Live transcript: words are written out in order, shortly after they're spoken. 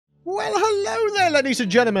Well, hello there, ladies and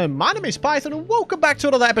gentlemen. My name is Python, and welcome back to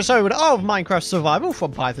another episode of Minecraft Survival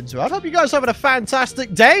from Python's World. Hope you guys are having a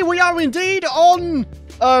fantastic day. We are indeed on,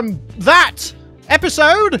 that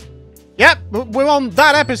episode. Yep, we're on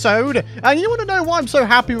that episode. And you want to know why I'm so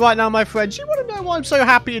happy right now, my friends? You want to know why I'm so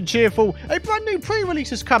happy and cheerful? A brand new pre-release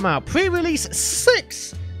has come out. Pre-release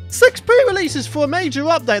 6. 6 pre-releases for a major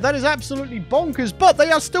update. That is absolutely bonkers, but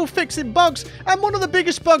they are still fixing bugs, and one of the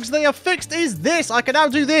biggest bugs they have fixed is this. I can now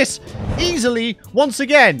do this easily once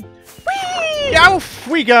again. Whee! Off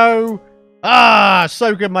we go. Ah,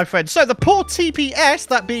 so good, my friend. So the poor TPS,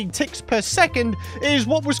 that being ticks per second, is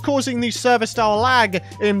what was causing the server style lag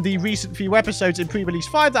in the recent few episodes in pre-release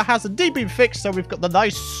 5. That has indeed been fixed, so we've got the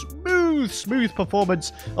nice smooth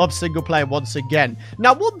performance of single player once again.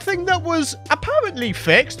 Now, one thing that was apparently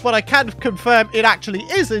fixed, but I can confirm it actually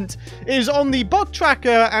isn't, is on the bug tracker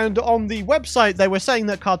and on the website they were saying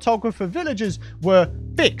that cartographer villages were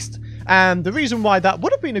fixed. And the reason why that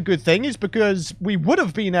would have been a good thing is because we would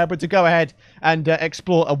have been able to go ahead and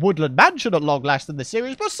explore a woodland mansion at long last in the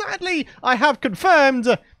series. But sadly, I have confirmed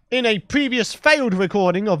in a previous failed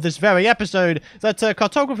recording of this very episode that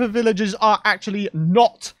cartographer villages are actually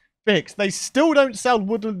not fixed. They still don't sell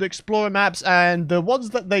Woodland Explorer maps, and the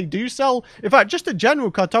ones that they do sell, in fact, just in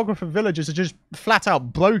general, cartographer villages are just flat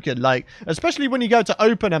out broken. Like, especially when you go to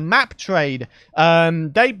open a map trade,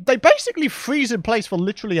 they basically freeze in place for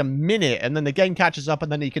literally a minute, and then the game catches up,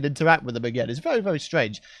 and then you can interact with them again. It's very, very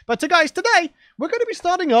strange. But guys, today, we're going to be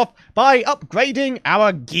starting off by upgrading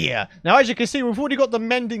our gear. Now, as you can see, we've already got the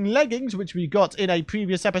mending leggings, which we got in a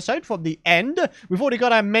previous episode from the end. We've already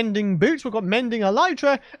got our mending boots, we've got mending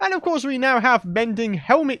elytra, and of course, we now have mending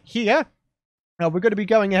helmet here. We're going to be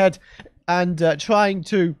going ahead and trying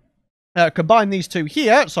to combine these two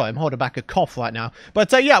here. Sorry, I'm holding back a cough right now.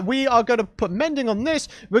 But yeah, we are going to put mending on this.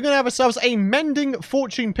 We're going to have ourselves a mending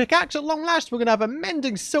fortune pickaxe at long last. We're going to have a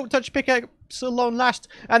mending silk touch pickaxe at long last.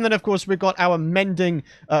 And then, of course, we've got our mending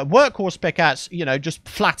workhorse pickaxe, you know, just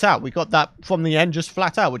flat out. We got that from the end, just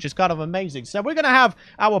flat out, which is kind of amazing. So we're going to have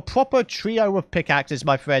our proper trio of pickaxes,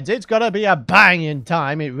 my friends. It's going to be a banging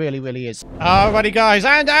time. It really, really is. Alrighty, guys.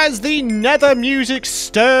 And as the nether music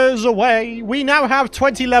stirs away, we now have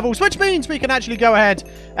 20 levels, which means we can actually go ahead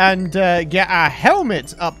and get our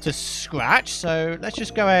helmet up to scratch. So let's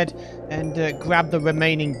just go ahead and grab the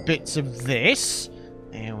remaining bits of this.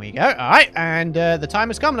 There we go. All right, and the time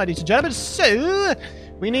has come, ladies and gentlemen. So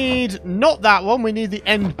we need not that one. We need the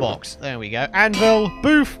end box. There we go. Anvil,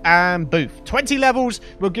 booth, and booth. 20 levels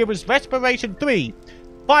will give us respiration 3.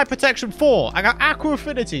 Fire protection 4. I got aqua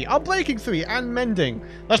affinity, unbreaking 3, and mending.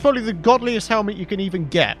 That's probably the godliest helmet you can even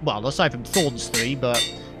get. Well, aside from thorns 3, but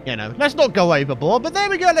you know, let's not go overboard. But there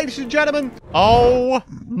we go, ladies and gentlemen. Oh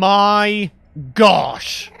my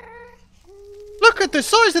gosh! Look at the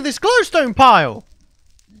size of this glowstone pile.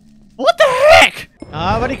 What the heck?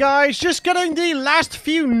 Alrighty, guys, just getting the last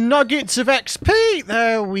few nuggets of XP.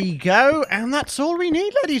 There we go. And that's all we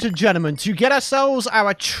need, ladies and gentlemen, to get ourselves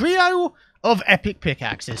our trio of epic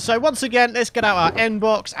pickaxes. So once again, let's get out our end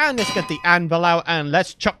box and let's get the anvil out and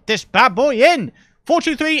let's chuck this bad boy in.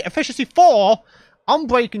 Fortune 3, efficiency 4,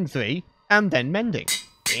 unbreaking 3, and then mending.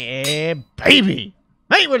 Yeah, baby.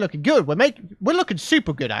 Mate, we're looking good. We're looking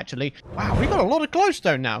super good, actually. Wow, we got a lot of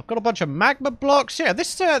glowstone now. Got a bunch of magma blocks. Yeah,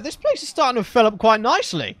 this place is starting to fill up quite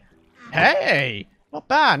nicely. Hey, not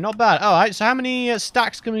bad, not bad. All right, so how many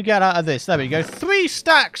stacks can we get out of this? There we go. 3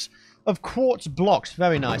 stacks of quartz blocks.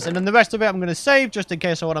 Very nice. And then the rest of it I'm going to save just in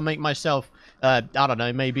case I want to make myself, I don't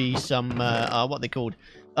know, maybe some, what are they called?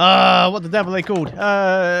 What the devil are they called?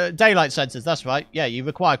 Daylight sensors, that's right. Yeah, you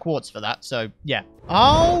require quartz for that, so yeah.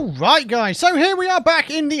 Alright, guys, so here we are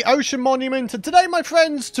back in the Ocean Monument, and today, my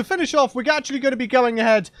friends, to finish off, we're actually going to be going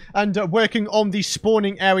ahead and working on the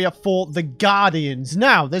spawning area for the Guardians.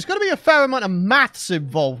 Now, there's going to be a fair amount of maths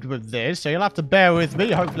involved with this, so you'll have to bear with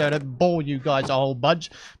me. Hopefully I don't bore you guys a whole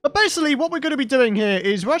bunch. But basically, what we're going to be doing here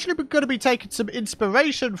is we're actually going to be taking some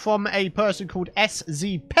inspiration from a person called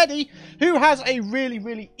SZPeddy, who has a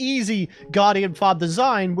really easy Guardian farm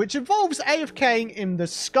design, which involves AFKing in the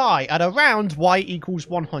sky at around Y equals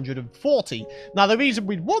 140. Now, the reason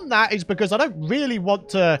we'd want that is because I don't really want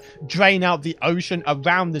to drain out the ocean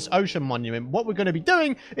around this ocean monument. What we're going to be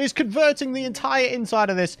doing is converting the entire inside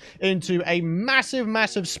of this into a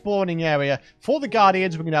massive spawning area for the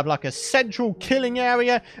Guardians. We're going to have like a central killing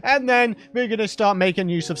area, and then we're going to start making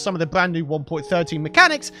use of some of the brand new 1.13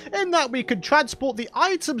 mechanics in that we can transport the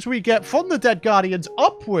items we get from the dead Guardians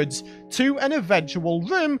upwards to an eventual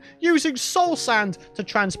room using soul sand to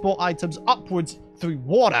transport items upwards through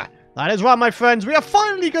water. That is right, my friends. We are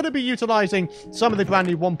finally going to be utilizing some of the brand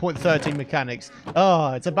new 1.13 mechanics.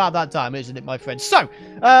 Oh, it's about that time, isn't it, my friends? So,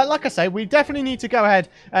 like I say, we definitely need to go ahead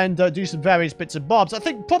and do some various bits and bobs. I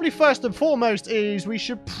think probably first and foremost is we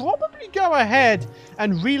should probably go ahead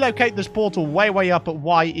and relocate this portal way up at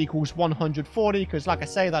y equals 140, because like I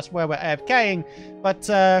say, that's where we're AFKing. But,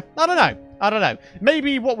 I don't know. I don't know.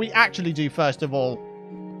 Maybe what we actually do first of all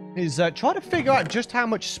is try to figure out just how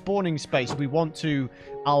much spawning space we want to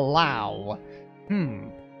allow.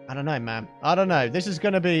 I don't know, man. I don't know. This is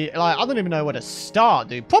going to be, like, I don't even know where to start,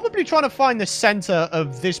 dude. Probably trying to find the center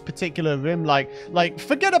of this particular room. Like,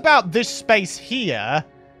 forget about this space here.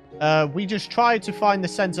 We just try to find the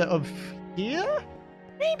center of here?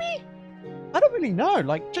 Maybe? I don't really know.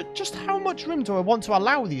 Like, just how much room do I want to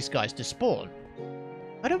allow these guys to spawn?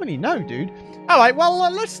 I don't really know, dude. All right, well,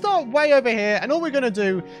 let's start way over here. And all we're going to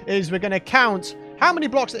do is we're going to count how many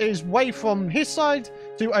blocks it is way from his side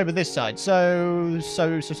to over this side. So this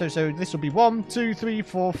will be 1, 2, 3,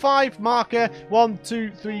 4, 5 marker. 1,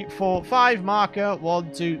 2, 3, 4, 5 marker.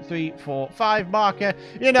 1, 2, 3, 4, 5 marker.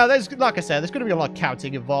 You know, there's, like I said, there's going to be a lot of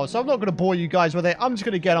counting involved. So I'm not going to bore you guys with it. I'm just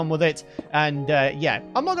going to get on with it. And yeah,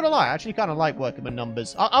 I'm not going to lie. I actually kind of like working with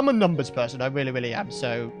numbers. I'm a numbers person. I really am.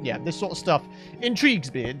 So yeah, this sort of stuff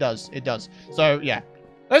intrigues me. It does. It does. So yeah,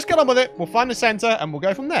 let's get on with it. We'll find the center and we'll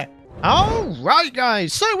go from there. Alright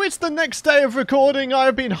guys, so it's the next day of recording.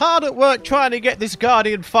 I've been hard at work trying to get this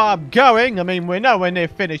Guardian farm going. I mean, we're nowhere near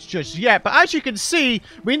finished just yet, but as you can see,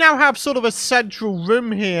 we now have sort of a central room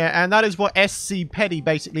here, and that is what SZPeddy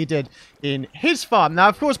basically did in his farm. Now,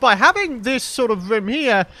 of course, by having this sort of room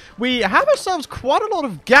here, we have ourselves quite a lot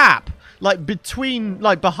of gap, like between,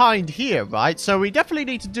 like behind here, right? So we definitely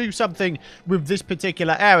need to do something with this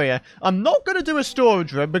particular area. I'm not going to do a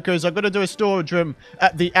storage room because I'm going to do a storage room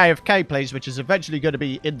at the AFK place, which is eventually going to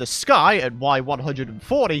be in the sky at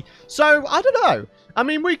Y140. So I don't know. I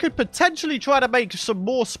mean, we could potentially try to make some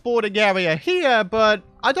more spawning area here, but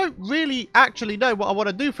I don't really actually know what I want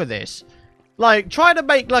to do for this. Like, trying to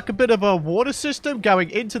make, like, a bit of a water system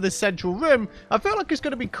going into the central room, I feel like it's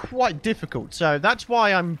going to be quite difficult. So that's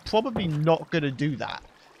why I'm probably not going to do that.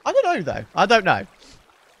 I don't know, though. I don't know.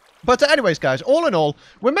 But anyways, guys, all in all,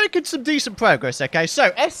 we're making some decent progress, okay?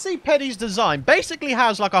 So, SZPeddy's design basically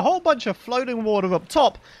has, like, a whole bunch of floating water up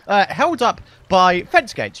top, held up by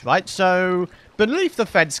fence gates, right? So, beneath the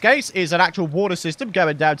fence gates is an actual water system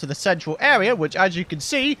going down to the central area, which, as you can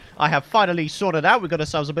see, I have finally sorted out. We've got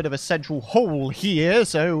ourselves a bit of a central hole here,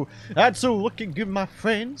 so that's all looking good, my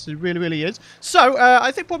friends. It really is. So,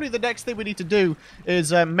 I think probably the next thing we need to do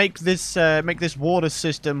is make this water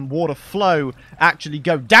system, water flow, actually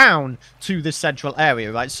go down to the central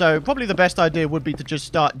area, right? So, probably the best idea would be to just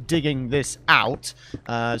start digging this out,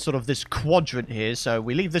 sort of this quadrant here. So,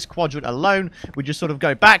 we leave this quadrant alone. We just sort of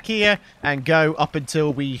go back here and go up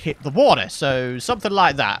until we hit the water. So something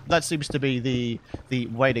like that. That seems to be the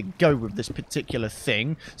way to go with this particular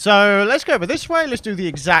thing. So let's go over this way. Let's do the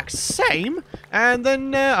exact same. And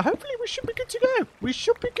then hopefully we should be good to go. We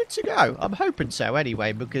should be good to go. I'm hoping so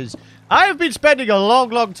anyway, because I have been spending a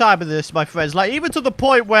long time with this, my friends. Like, even to the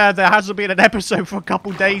point where there hasn't been an episode for a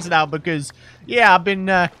couple days now, because, yeah, I've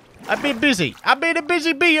been busy. I've been a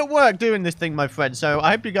busy bee at work doing this thing, my friends. So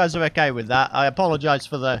I hope you guys are okay with that. I apologize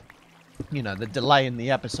for the, you know, the delay in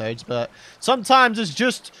the episodes, but sometimes it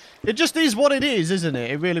just is what it is, isn't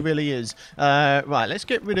it? It really is. Right, let's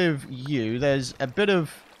get rid of you. There's a bit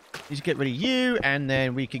of, let's get rid of you, and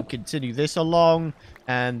then we can continue this along,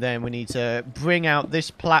 and then we need to bring out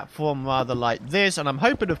this platform rather like this, and I'm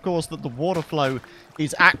hoping, of course, that the water flow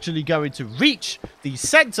is actually going to reach the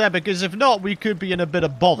center, because if not, we could be in a bit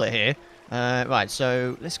of bother here. Right,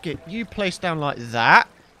 so let's get you placed down like that.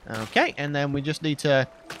 Okay, and then we just need to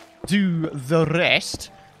do the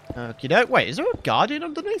rest. Okey-doke. Wait, is there a guardian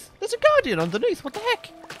underneath? There's a guardian underneath. What the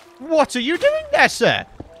heck? What are you doing there, sir?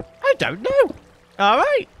 I don't know.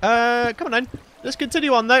 Alright. Come on then. Let's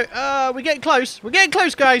continue on, though. We're getting close. We're getting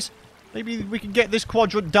close, guys. Maybe we can get this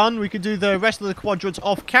quadrant done. We can do the rest of the quadrants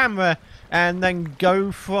off camera and then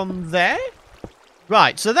go from there.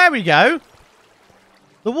 Right, so there we go.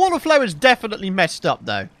 The water flow is definitely messed up,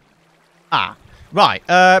 though. Right,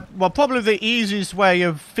 well, probably the easiest way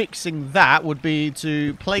of fixing that would be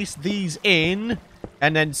to place these in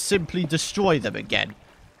and then simply destroy them again.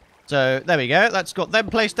 So, there we go. That's got them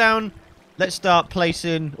placed down. Let's start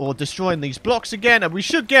placing or destroying these blocks again, and we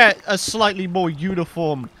should get a slightly more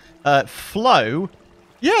uniform flow.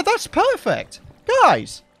 Yeah, that's perfect.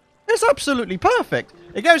 Guys, it's absolutely perfect.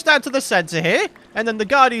 It goes down to the center here, and then the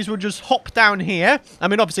Guardians will just hop down here. I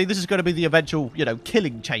mean, obviously, this is going to be the eventual, you know,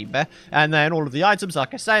 killing chamber. And then all of the items,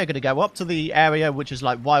 like I say, are going to go up to the area, which is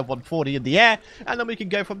like Y140 in the air. And then we can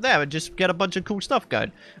go from there and just get a bunch of cool stuff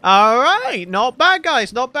going. All right, not bad,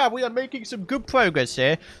 guys, not bad. We are making some good progress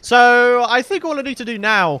here. So I think all I need to do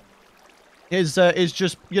now is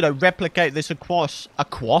just, you know, replicate this across,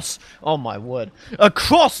 oh my word,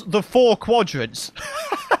 across the 4 quadrants.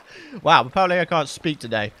 Wow, apparently I can't speak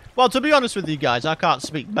today. Well, to be honest with you guys, I can't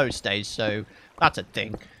speak most days, so that's a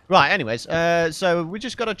thing. Right, anyways, so we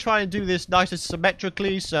just got to try and do this nice and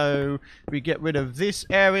symmetrically, so we get rid of this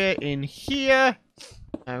area in here.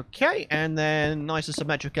 Okay, and then nice and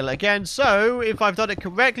symmetrical again. So, if I've done it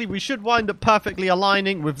correctly, we should wind up perfectly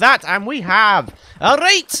aligning with that, and we have.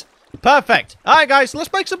 Alright! Perfect. Alright, guys,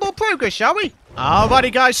 let's make some more progress, shall we?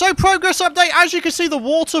 Alrighty, guys, so progress update. As you can see, the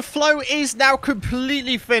water flow is now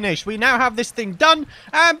completely finished. We now have this thing done,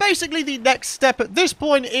 and basically the next step at this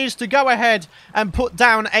point is to go ahead and put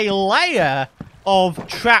down a layer of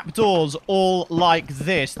trapdoors all like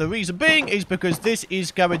this. The reason being is because this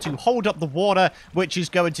is going to hold up the water, which is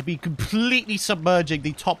going to be completely submerging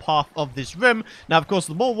the top half of this room. Now, of course,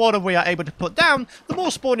 the more water we are able to put down, the more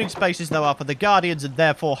spawning spaces there are for the Guardians, and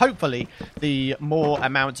therefore, hopefully, the more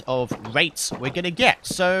amount of rates we're going to get.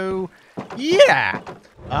 So, yeah.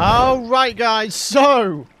 Alright, guys.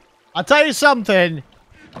 So, I'll tell you something.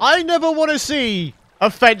 I never want to see a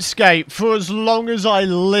fence gate for as long as I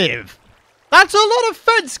live. That's a lot of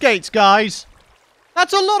fence gates, guys.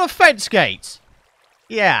 That's a lot of fence gates.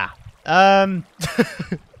 Yeah.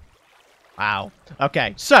 Wow.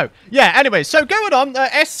 Okay, so, yeah, anyway, so going on,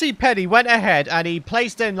 SZPeddy went ahead and he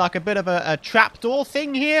placed in like a bit of a trapdoor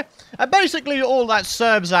thing here. And basically all that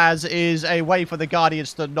serves as is a way for the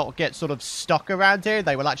Guardians to not get sort of stuck around here.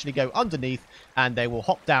 They will actually go underneath and they will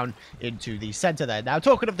hop down into the center there. Now,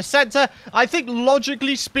 talking of the center, I think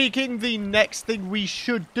logically speaking, the next thing we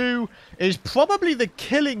should do is probably the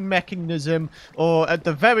killing mechanism, or at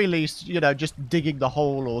the very least, you know, just digging the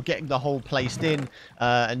hole or getting the hole placed in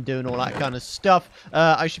and doing all that kind of stuff.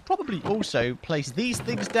 I should probably also place these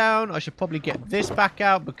things down. I should probably get this back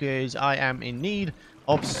out because I am in need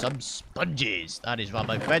of some sponges. That is right,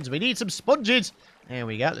 my friends. We need some sponges. There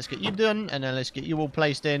we go. Let's get you done, and then let's get you all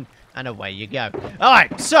placed in, and away you go. All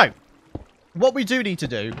right, so what we do need to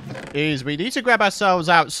do is we need to grab ourselves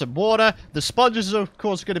out some water. The sponges are, of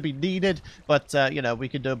course, going to be needed, but, you know, we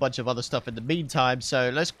can do a bunch of other stuff in the meantime. So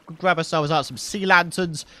let's grab ourselves out some sea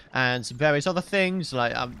lanterns and some various other things,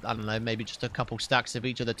 like, I don't know, maybe just a couple stacks of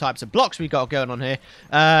each of the types of blocks we got going on here.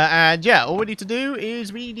 And, yeah, all we need to do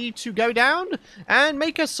is we need to go down and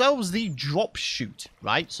make ourselves the drop chute,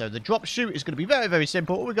 right? So the drop chute is going to be very, very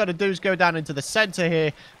simple. All we've got to do is go down into the center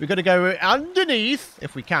here. We've got to go underneath,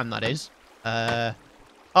 if we can, that is.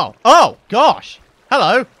 Oh, gosh.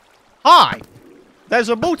 Hello. Hi. There's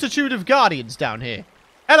a multitude of Guardians down here.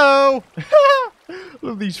 Hello.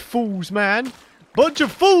 Look at these fools, man. Bunch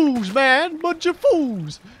of fools, man. Bunch of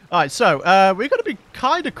fools. Alright, so, we're going to be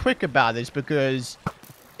kind of quick about this because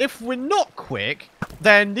if we're not quick,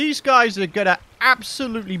 then these guys are going to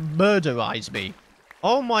absolutely murderize me.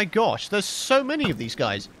 Oh my gosh, there's so many of these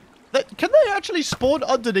guys. Can they actually spawn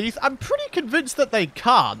underneath? I'm pretty convinced that they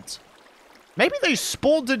can't. Maybe they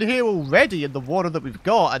spawned in here already in the water that we've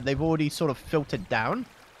got, and they've already sort of filtered down.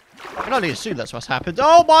 I can only assume that's what's happened.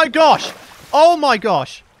 Oh my gosh! Oh my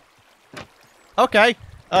gosh! Okay.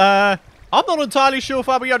 I'm not entirely sure if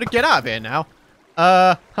I'll be able to get out of here now.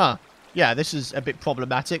 Huh. Yeah, this is a bit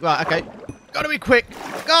problematic. Right, okay. Gotta be quick.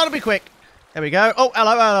 Gotta be quick. There we go. Oh,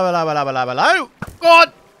 hello, hello, hello, hello, hello, hello. Go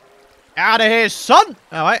on! Out of here, son!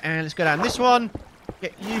 Alright, and let's go down this one.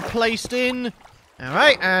 Get you placed in.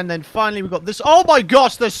 Alright, and then finally we've got this. Oh my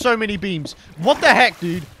gosh, there's so many beams. What the heck,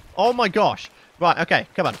 dude? Oh my gosh. Right, okay,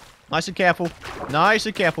 come on. Nice and careful. Nice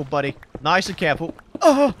and careful, buddy. Nice and careful.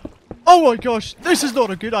 Oh my gosh, this is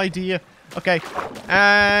not a good idea. Okay,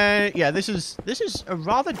 yeah, this is a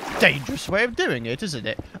rather dangerous way of doing it, isn't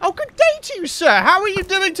it? Oh, good day to you, sir. How are you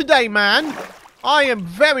doing today, man? I am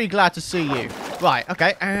very glad to see you. Right,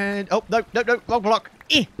 okay, and... Oh, no, no, no, wrong block.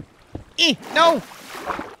 No!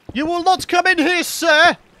 You will not come in here,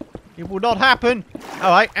 sir! It will not happen.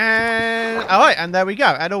 Alright, and there we go.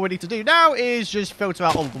 And all we need to do now is just filter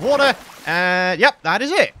out all the water. And, yep, that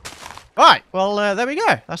is it. Alright, well, there we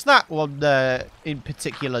go. That's that one in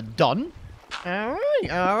particular done.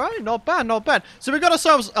 Alright, not bad, not bad. So we got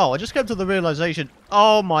ourselves... Oh, I just came to the realization.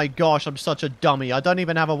 Oh my gosh, I'm such a dummy. I don't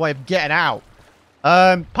even have a way of getting out.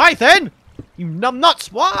 Python! You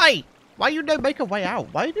numbnuts, why? Why you don't make a way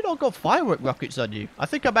out? Why have you not got firework rockets on you? I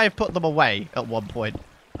think I may have put them away at one point.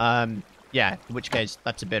 Yeah, in which case,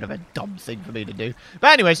 that's a bit of a dumb thing for me to do.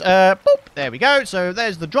 But anyways, boop, there we go. So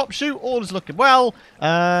there's the drop chute. All is looking well.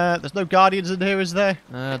 There's no guardians in here, is there?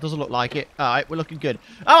 Doesn't look like it. All right, we're looking good.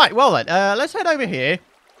 All right, well then, let's head over here.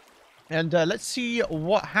 And let's see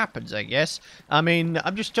what happens, I guess. I mean,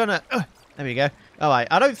 I'm just trying to... there we go. All right,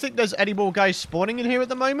 I don't think there's any more guys spawning in here at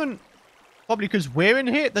the moment. Probably because we're in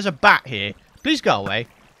here. There's a bat here. Please go away.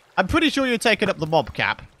 I'm pretty sure you're taking up the mob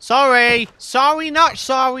cap. Sorry. Sorry, not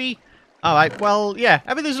sorry. All right, well, yeah,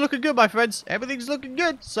 everything's looking good, my friends. Everything's looking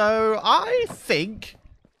good. So I think...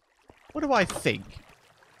 What do I think?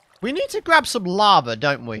 We need to grab some lava,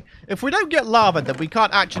 don't we? If we don't get lava, then we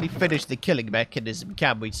can't actually finish the killing mechanism,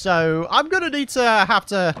 can we? So I'm going to have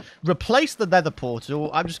to replace the nether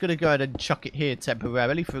portal. I'm just going to go ahead and chuck it here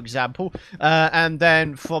temporarily, for example. And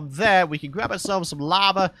then from there, we can grab ourselves some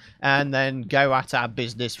lava and then go at our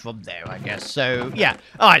business from there, I guess. So, yeah.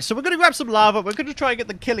 All right, so we're going to grab some lava. We're going to try and get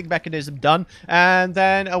the killing mechanism done. And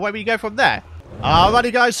then away we go from there.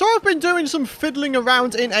 Alrighty guys, so I've been doing some fiddling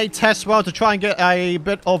around in a test world to try and get a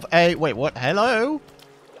bit of a... Wait, what? Hello?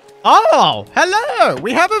 Oh, hello!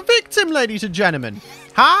 We have a victim, ladies and gentlemen.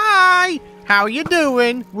 Hi! How you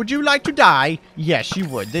doing? Would you like to die? Yes, you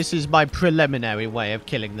would. This is my preliminary way of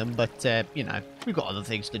killing them, but, you know, we've got other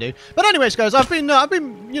things to do. But anyways, guys, I've been,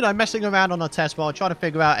 you know, messing around on a test world, trying to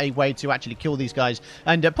figure out a way to actually kill these guys.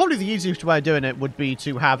 And probably the easiest way of doing it would be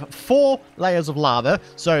to have 4 layers of lava,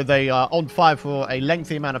 so they are on fire for a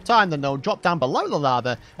lengthy amount of time, then they'll drop down below the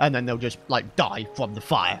lava, and then they'll just, like, die from the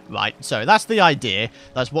fire, right? So that's the idea.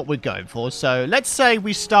 That's what we're going for. So let's say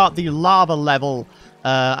we start the lava level...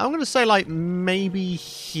 I'm going to say, like, maybe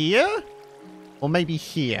here? Or maybe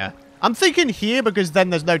here. I'm thinking here because then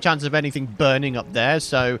there's no chance of anything burning up there.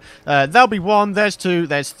 So, there'll be 1, there's 2,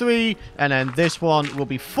 there's 3, and then this one will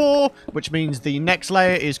be 4, which means the next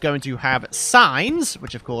layer is going to have signs,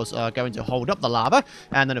 which, of course, are going to hold up the lava.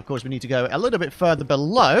 And then, of course, we need to go a little bit further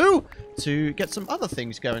below to get some other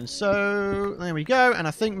things going. So, there we go. And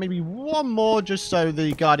I think maybe 1 more just so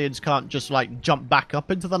the guardians can't just, like, jump back up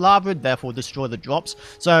into the lava and therefore destroy the drops.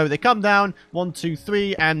 So, they come down, 1, 2,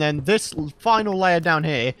 3, and then this final layer down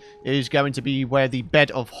here is going to be where the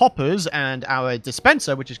bed of hoppers and our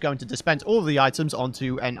dispenser, which is going to dispense all the items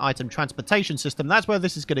onto an item transportation system. That's where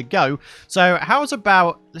this is going to go. So how's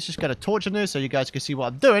about, let's just get a torch in there so you guys can see what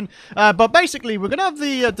I'm doing. But basically, we're going to have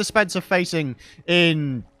the dispenser facing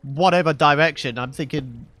in whatever direction. I'm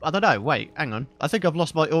thinking, I don't know, wait, hang on. I think I've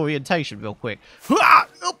lost my orientation real quick.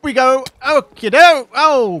 Up we go.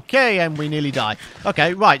 Okay, and we nearly die.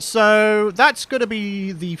 Okay, right, so that's going to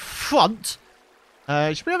be the front.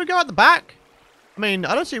 Should we ever go out the back? I mean,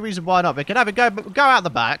 I don't see a reason why not. We can have it go out the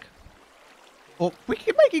back. Or we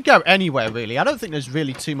can make it go anywhere, really. I don't think there's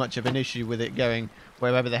really too much of an issue with it going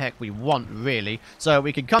wherever the heck we want, really. So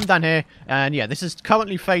we can come down here, and yeah, this is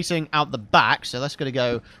currently facing out the back, so that's going to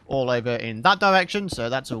go all over in that direction, so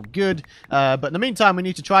that's all good. But in the meantime, we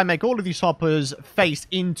need to try and make all of these hoppers face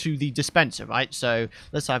into the dispenser, right? So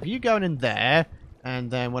let's have you going in there, and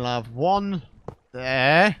then we'll have 1...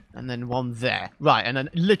 there, and then 1 there. Right, and then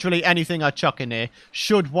literally anything I chuck in here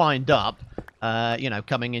should wind up, you know,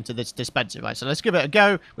 coming into this dispenser. Right, so let's give it a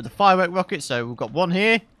go with the firework rocket. So we've got 1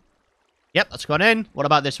 here. Yep, that's gone in. What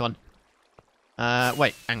about this one?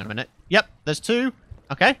 Wait, hang on a minute. Yep, there's 2.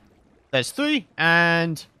 Okay. There's 3,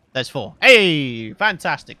 and... there's 4. Hey!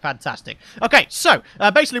 Fantastic, fantastic. Okay, so,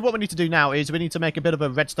 basically what we need to do now is we need to make a bit of a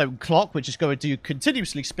redstone clock, which is going to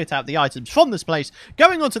continuously spit out the items from this place,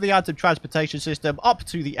 going onto the item transportation system, up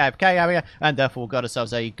to the AFK area, and therefore got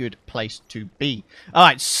ourselves a good place to be.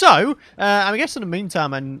 Alright, so, I guess in the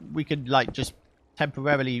meantime, and we could, like, just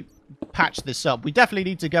temporarily patch this up. We definitely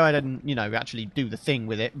need to go ahead and, you know, actually do the thing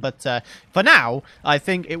with it. But for now, I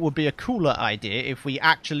think it would be a cooler idea if we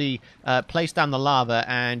actually placed down the lava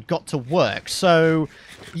and got to work. So,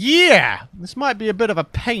 yeah, this might be a bit of a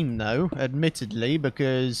pain, though, admittedly,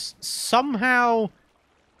 because somehow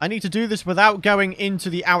I need to do this without going into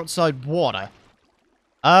the outside water.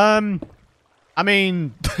 I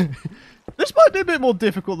mean, this might be a bit more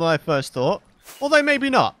difficult than I first thought. Although maybe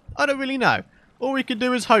not. I don't really know. All we can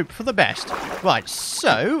do is hope for the best. Right,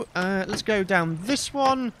 so, let's go down this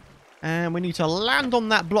one. And we need to land on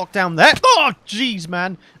that block down there. Oh, jeez,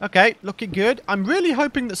 man. Okay, looking good. I'm really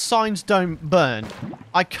hoping that signs don't burn.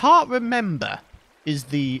 I can't remember, is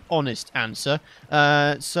the honest answer.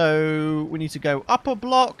 So, we need to go up a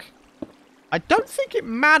block. I don't think it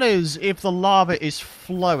matters if the lava is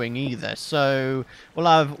flowing either. So, we'll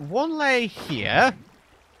have 1 layer here.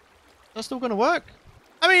 That's still going to work?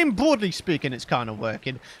 I mean, broadly speaking, it's kind of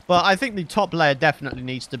working. But I think the top layer definitely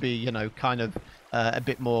needs to be, you know, kind of a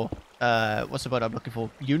bit more what's the word I'm looking for?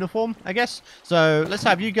 Uniform, I guess. So let's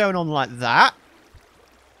have you going on like that.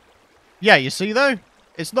 Yeah, you see though?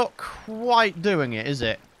 It's not quite doing it, is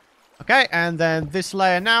it? Okay, and then this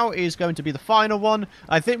layer now is going to be the final one.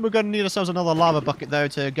 I think we're going to need ourselves another lava bucket, though,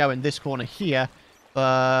 to go in this corner here.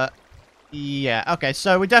 But, yeah, okay,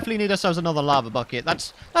 so we definitely need ourselves another lava bucket.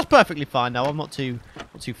 That's perfectly fine, though. I'm not too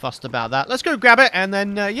fussed about that. Let's go grab it, and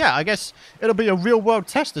then, yeah, I guess it'll be a real-world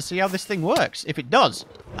test to see how this thing works, if it does.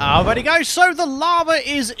 Alrighty, guys, so the lava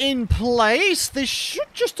is in place. This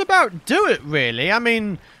should just about do it, really. I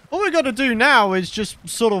mean, all we got to do now is just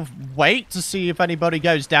sort of wait to see if anybody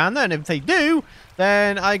goes down there. And if they do,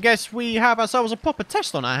 then I guess we have ourselves a proper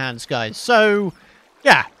test on our hands, guys. So,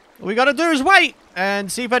 yeah, all we got to do is wait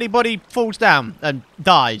and see if anybody falls down and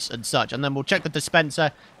dies and such. And then we'll check the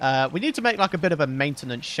dispenser. We need to make like a bit of a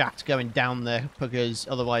maintenance shaft going down there, because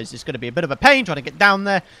otherwise it's going to be a bit of a pain trying to get down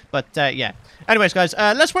there. But, yeah. Anyways, guys,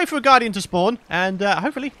 let's wait for a guardian to spawn. And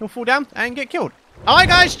hopefully he'll fall down and get killed. Alright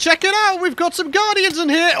guys, check it out. We've got some guardians in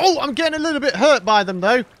here. Oh, I'm getting a little bit hurt by them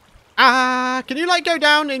though. Can you like go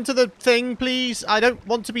down into the thing, please? I don't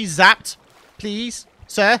want to be zapped. Please,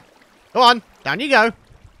 sir. Go on. Down you go.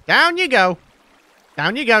 Down you go.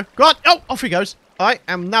 Down you go. Go on. Oh, off he goes. Alright,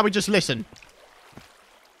 and now we just listen.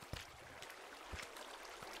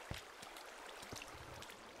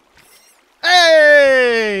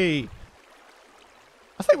 Hey!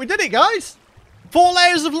 I think we did it, guys. 4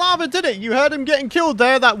 layers of lava did it. You heard him getting killed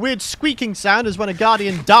there. That weird squeaking sound is when a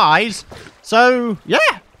guardian dies. So,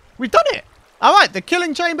 yeah, we've done it. All right, the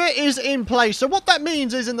killing chamber is in place. So what that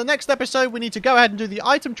means is in the next episode, we need to go ahead and do the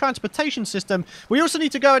item transportation system. We also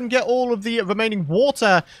need to go ahead and get all of the remaining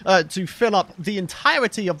water to fill up the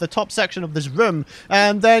entirety of the top section of this room.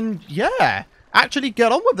 And then, yeah, actually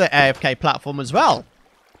get on with the AFK platform as well.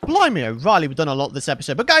 Blimey O'Reilly, we've done a lot this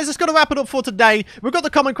episode. But guys, that's going to wrap it up for today. We've got the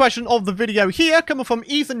comment question of the video here, coming from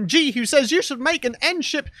Ethan G, who says, you should make an end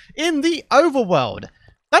ship in the overworld.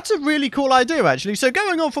 That's a really cool idea, actually. So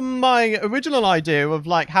going on from my original idea of,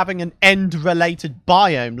 like, having an end-related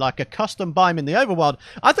biome, like a custom biome in the overworld,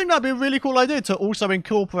 I think that'd be a really cool idea to also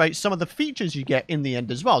incorporate some of the features you get in the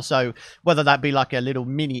end as well. So whether that be, like, a little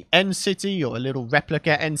mini end city or a little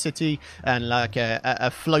replica end city and, like, a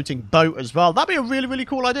floating boat as well. That'd be a really, really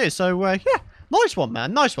cool idea. So, yeah. Nice one,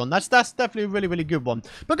 man. Nice one. That's definitely a really, really good one.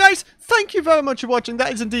 But guys, thank you very much for watching.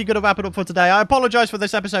 That is indeed going to wrap it up for today. I apologize for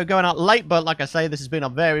this episode going out late, but like I say, this has been a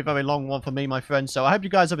very, very long one for me, my friends. So I hope you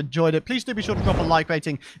guys have enjoyed it. Please do be sure to drop a like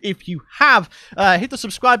rating if you have. Hit the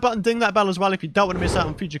subscribe button, ding that bell as well if you don't want to miss out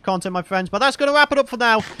on future content, my friends. But that's going to wrap it up for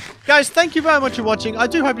now. Guys, thank you very much for watching. I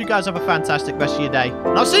do hope you guys have a fantastic rest of your day.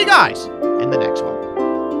 And I'll see you guys in the next one.